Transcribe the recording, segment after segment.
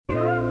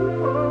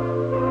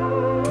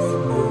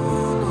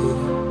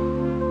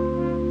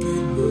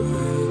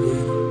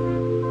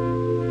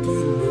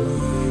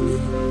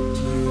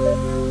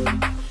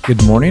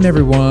Good morning,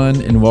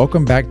 everyone, and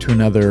welcome back to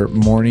another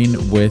Morning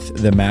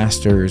with the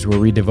Masters, where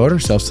we devote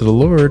ourselves to the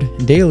Lord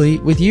daily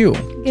with you.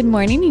 Good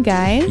morning, you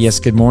guys. Yes,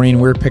 good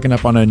morning. We're picking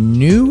up on a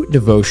new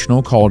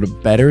devotional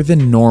called Better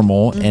Than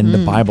Normal in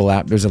the Bible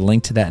app. There's a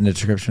link to that in the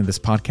description of this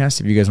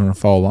podcast if you guys want to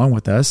follow along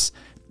with us.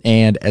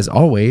 And as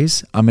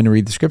always, I'm going to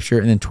read the scripture,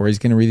 and then Tori's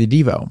going to read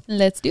the Devo.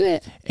 Let's do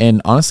it.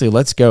 And honestly,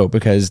 let's go,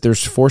 because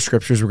there's 4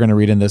 scriptures we're going to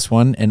read in this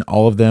one, and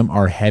all of them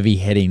are heavy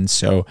hitting.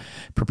 So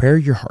prepare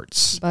your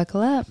hearts. Buckle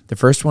up. The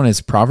first one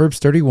is Proverbs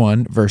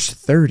 31, verse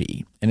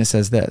 30. And it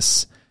says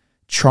this: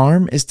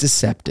 "Charm is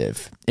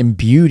deceptive, and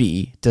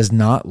beauty does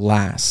not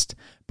last,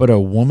 but a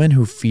woman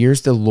who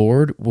fears the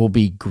Lord will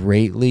be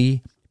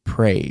greatly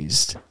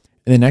praised."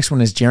 And the next one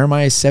is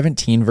Jeremiah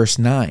 17, verse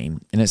 9.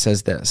 And it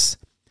says this: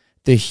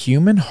 "The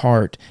human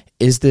heart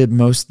is the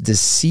most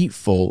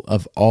deceitful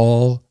of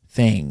all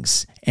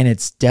things, and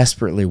it's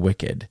desperately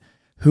wicked.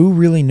 Who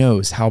really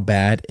knows how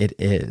bad it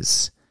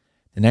is?"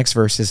 The next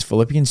verse is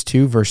Philippians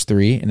 2, verse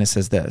 3, and it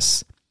says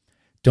this: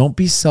 "Don't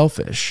be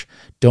selfish.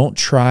 Don't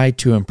try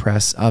to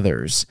impress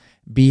others.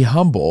 Be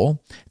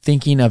humble,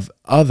 thinking of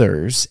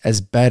others as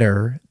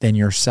better than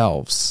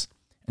yourselves."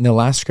 And the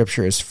last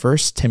scripture is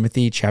 1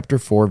 Timothy chapter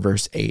 4,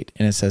 verse 8,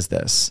 and it says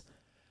this: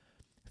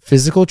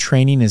 "Physical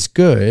training is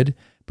good,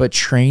 but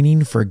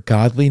training for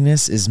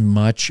godliness is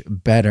much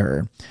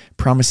better,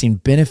 promising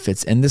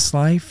benefits in this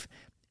life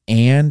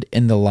and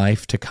in the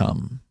life to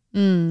come."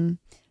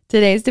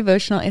 Today's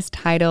devotional is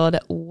titled,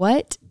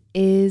 "What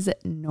is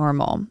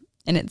Normal?"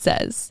 And it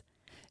says,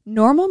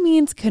 normal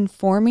means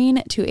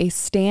conforming to a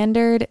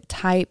standard,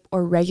 type,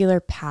 or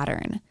regular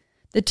pattern.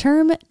 The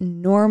term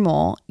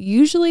normal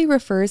usually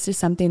refers to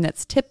something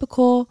that's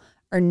typical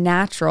or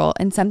natural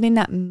and something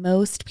that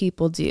most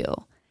people do.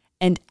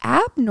 And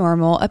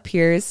abnormal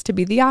appears to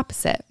be the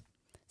opposite.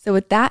 So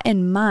with that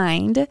in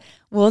mind,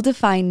 we'll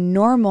define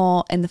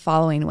normal in the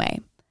following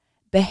way: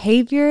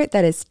 behavior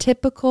that is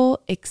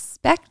typical,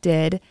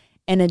 expected,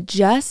 and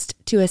adjust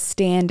to a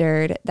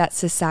standard that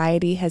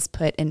society has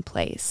put in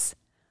place.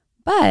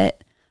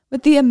 But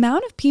with the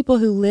amount of people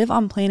who live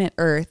on planet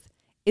Earth,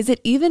 is it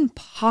even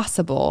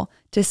possible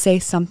to say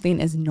something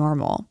is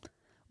normal?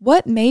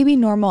 What may be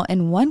normal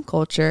in one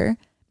culture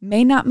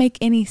may not make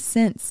any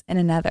sense in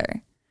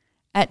another.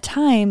 At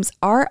times,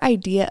 our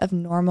idea of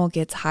normal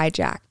gets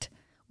hijacked,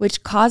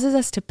 which causes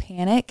us to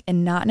panic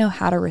and not know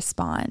how to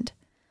respond.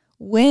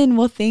 When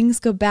will things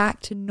go back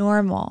to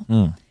normal?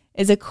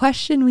 Is a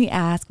question we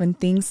ask when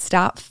things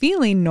stop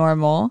feeling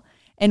normal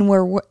and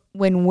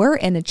when we're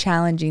in a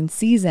challenging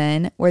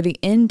season where the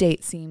end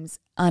date seems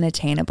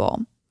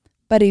unattainable.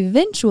 But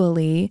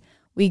eventually,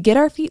 we get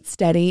our feet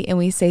steady and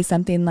we say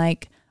something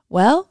like,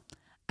 "Well,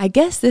 I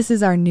guess this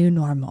is our new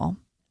normal."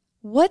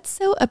 What's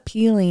so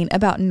appealing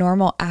about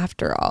normal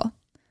after all?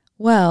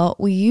 Well,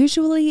 we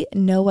usually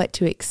know what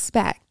to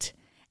expect,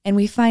 and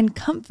we find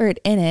comfort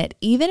in it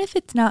even if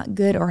it's not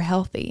good or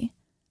healthy.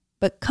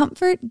 But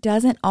comfort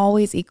doesn't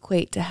always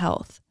equate to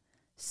health.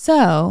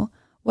 So,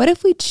 what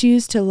if we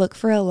choose to look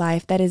for a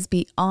life that is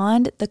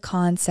beyond the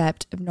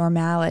concept of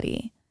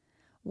normality?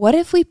 What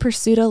if we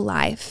pursued a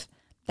life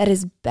that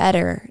is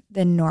better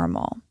than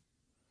normal?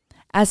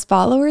 As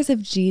followers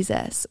of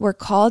Jesus, we're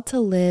called to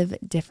live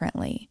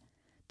differently.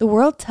 The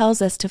world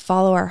tells us to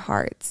follow our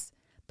hearts,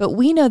 but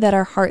we know that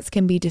our hearts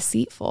can be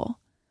deceitful.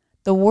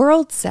 The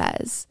world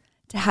says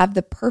to have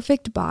the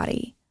perfect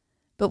body,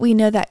 but we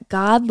know that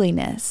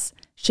godliness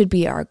should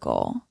be our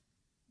goal.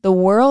 The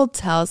world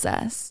tells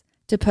us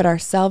to put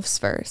ourselves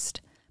first,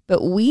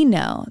 but we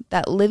know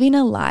that living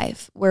a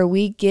life where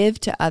we give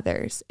to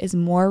others is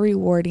more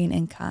rewarding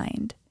and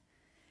kind.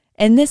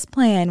 In this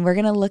plan, we're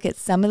going to look at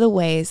some of the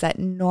ways that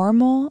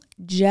normal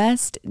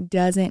just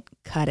doesn't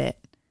cut it.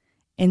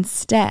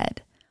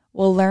 Instead,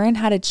 we'll learn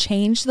how to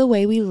change the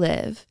way we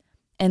live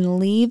and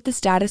leave the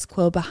status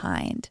quo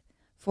behind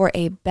for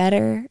a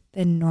better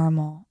than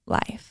normal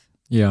life.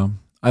 Yeah,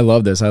 I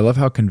love this. I love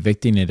how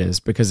convicting it is,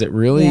 because it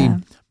really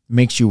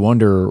makes you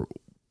wonder,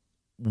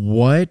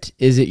 what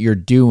is it you're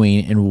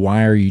doing and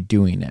why are you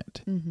doing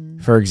it?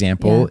 For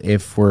example,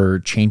 if we're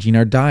changing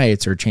our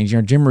diets or changing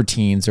our gym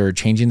routines or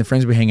changing the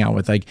friends we hang out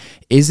with, like,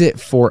 is it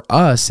for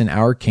us in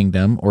our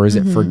kingdom or is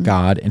it for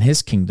God and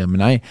his kingdom?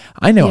 And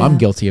I know I'm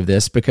guilty of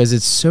this, because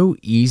it's so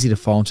easy to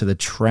fall into the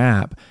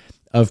trap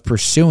of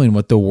pursuing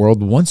what the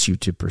world wants you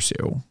to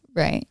pursue.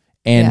 Right.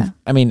 And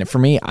I mean, for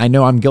me, I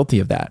know I'm guilty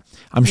of that.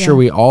 I'm sure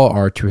we all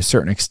are to a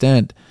certain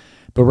extent.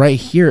 But right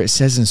here, it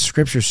says in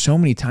scripture so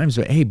many times,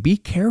 but hey, be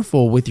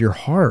careful with your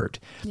heart,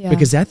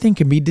 because that thing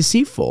can be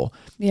deceitful.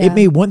 It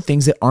may want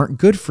things that aren't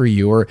good for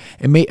you, or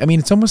it may, I mean,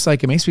 it's almost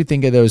like, it makes me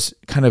think of those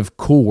kind of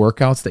cool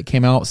workouts that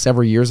came out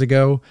several years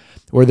ago,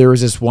 where there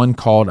was this one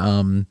called,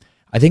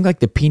 I think like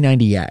the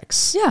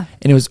P90X. Yeah.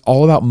 And it was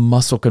all about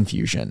muscle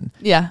confusion.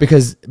 Yeah.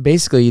 Because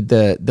basically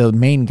the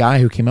main guy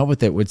who came up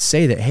with it would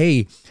say that,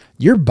 hey,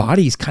 your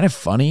body's kind of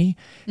funny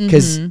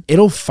because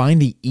it'll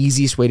find the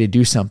easiest way to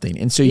do something.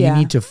 And so you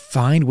need to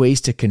find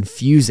ways to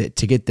confuse it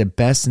to get the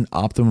best and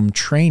optimum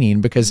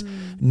training, because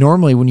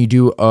normally when you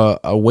do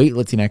a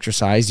weightlifting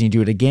exercise and you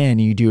do it again,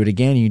 and you do it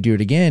again, and you do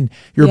it again,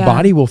 your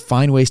body will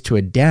find ways to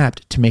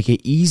adapt to make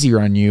it easier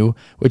on you,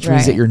 which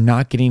means that you're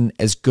not getting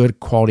as good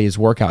quality as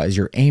workout as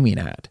you're aiming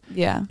at.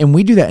 Yeah. And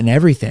we do that in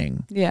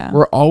everything. Yeah.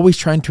 We're always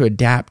trying to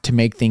adapt to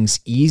make things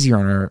easier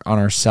on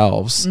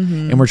ourselves.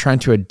 And we're trying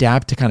to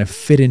adapt to kind of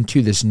fit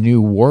into this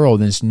new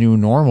world, this new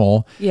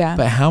normal. Yeah.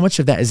 But how much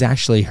of that is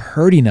actually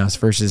hurting us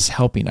versus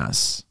helping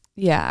us?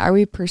 Yeah. Are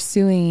we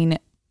pursuing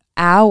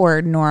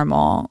our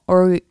normal,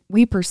 or are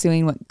we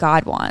pursuing what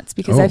God wants?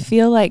 Because I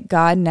feel like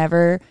God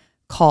never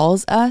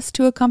calls us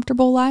to a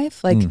comfortable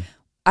life. Like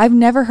I've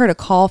never heard a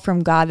call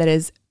from God that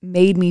has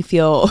made me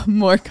feel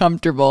more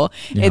comfortable.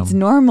 Yeah. It's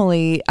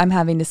normally I'm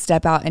having to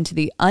step out into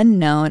the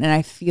unknown and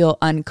I feel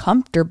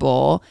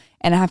uncomfortable,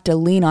 and I have to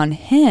lean on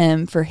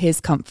Him for His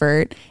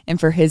comfort and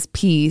for His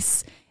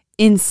peace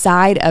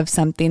inside of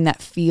something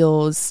that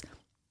feels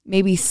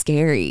maybe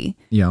scary,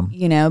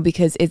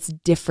 because it's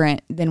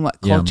different than what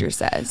culture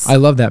says. I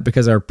love that,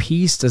 because our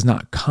peace does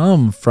not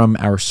come from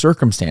our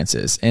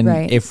circumstances.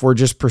 And if we're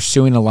just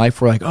pursuing a life,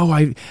 we're like,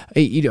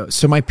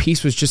 so my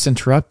peace was just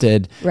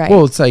interrupted. Right.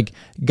 Well, it's like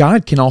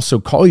God can also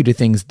call you to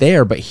things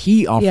there, but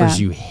He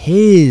offers you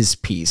His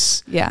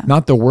peace,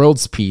 not the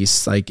world's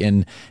peace, like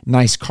in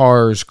nice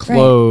cars,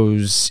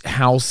 clothes,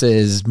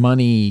 houses,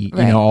 money,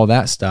 all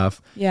that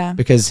stuff. Yeah.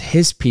 Because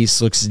His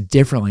peace looks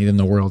differently than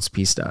the world's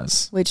peace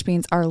does. Which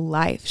means our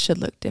life should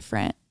look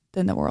different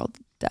than the world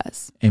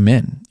does.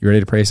 Amen. You ready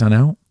to pray us on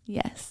out?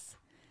 Yes.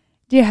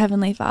 Dear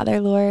Heavenly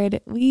Father,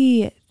 Lord,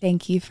 we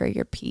thank you for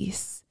your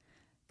peace.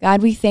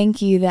 God, we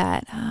thank you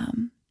that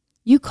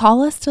you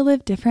call us to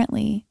live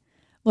differently.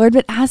 Lord,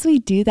 but as we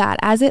do that,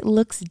 as it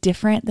looks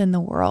different than the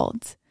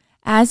world,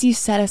 as you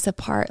set us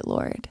apart,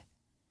 Lord,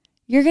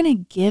 you're going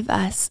to give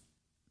us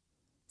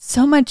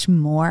so much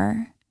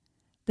more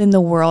than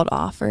the world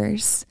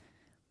offers.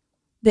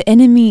 The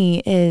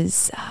enemy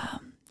is...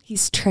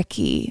 he's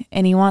tricky,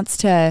 and he wants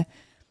to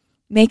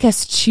make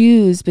us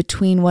choose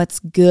between what's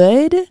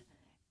good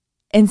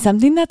and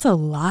something that's a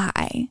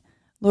lie.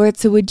 Lord,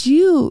 so would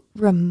you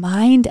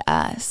remind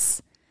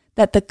us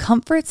that the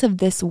comforts of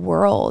this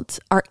world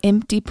are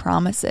empty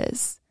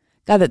promises,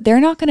 God, that they're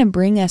not going to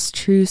bring us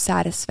true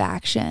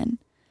satisfaction,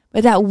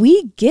 but that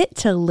we get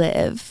to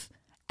live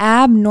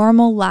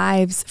abnormal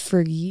lives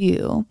for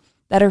you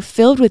that are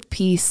filled with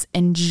peace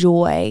and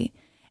joy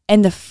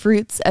and the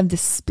fruits of the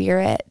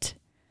Spirit.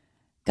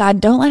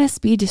 God, don't let us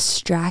be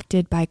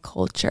distracted by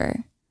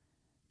culture,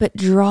 but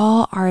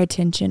draw our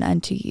attention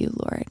unto you,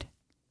 Lord.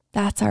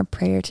 That's our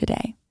prayer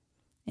today.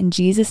 In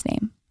Jesus'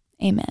 name,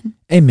 amen.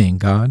 Amen,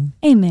 God.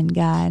 Amen,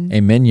 God.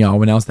 Amen, y'all.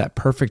 Well, now's that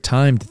perfect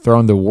time to throw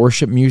in the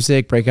worship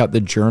music, break out the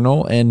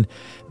journal, and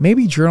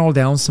maybe journal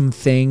down some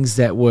things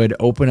that would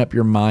open up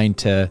your mind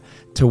to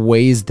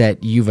ways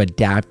that you've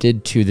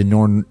adapted to the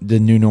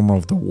new normal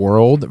of the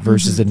world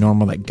versus the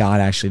normal that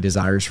God actually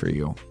desires for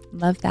you.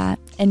 Love that.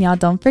 And y'all,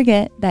 don't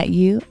forget that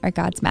you are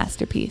God's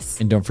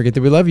masterpiece. And don't forget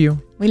that we love you.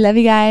 We love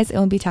you guys, and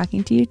we'll be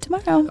talking to you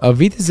tomorrow. Auf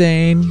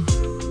Wiedersehen.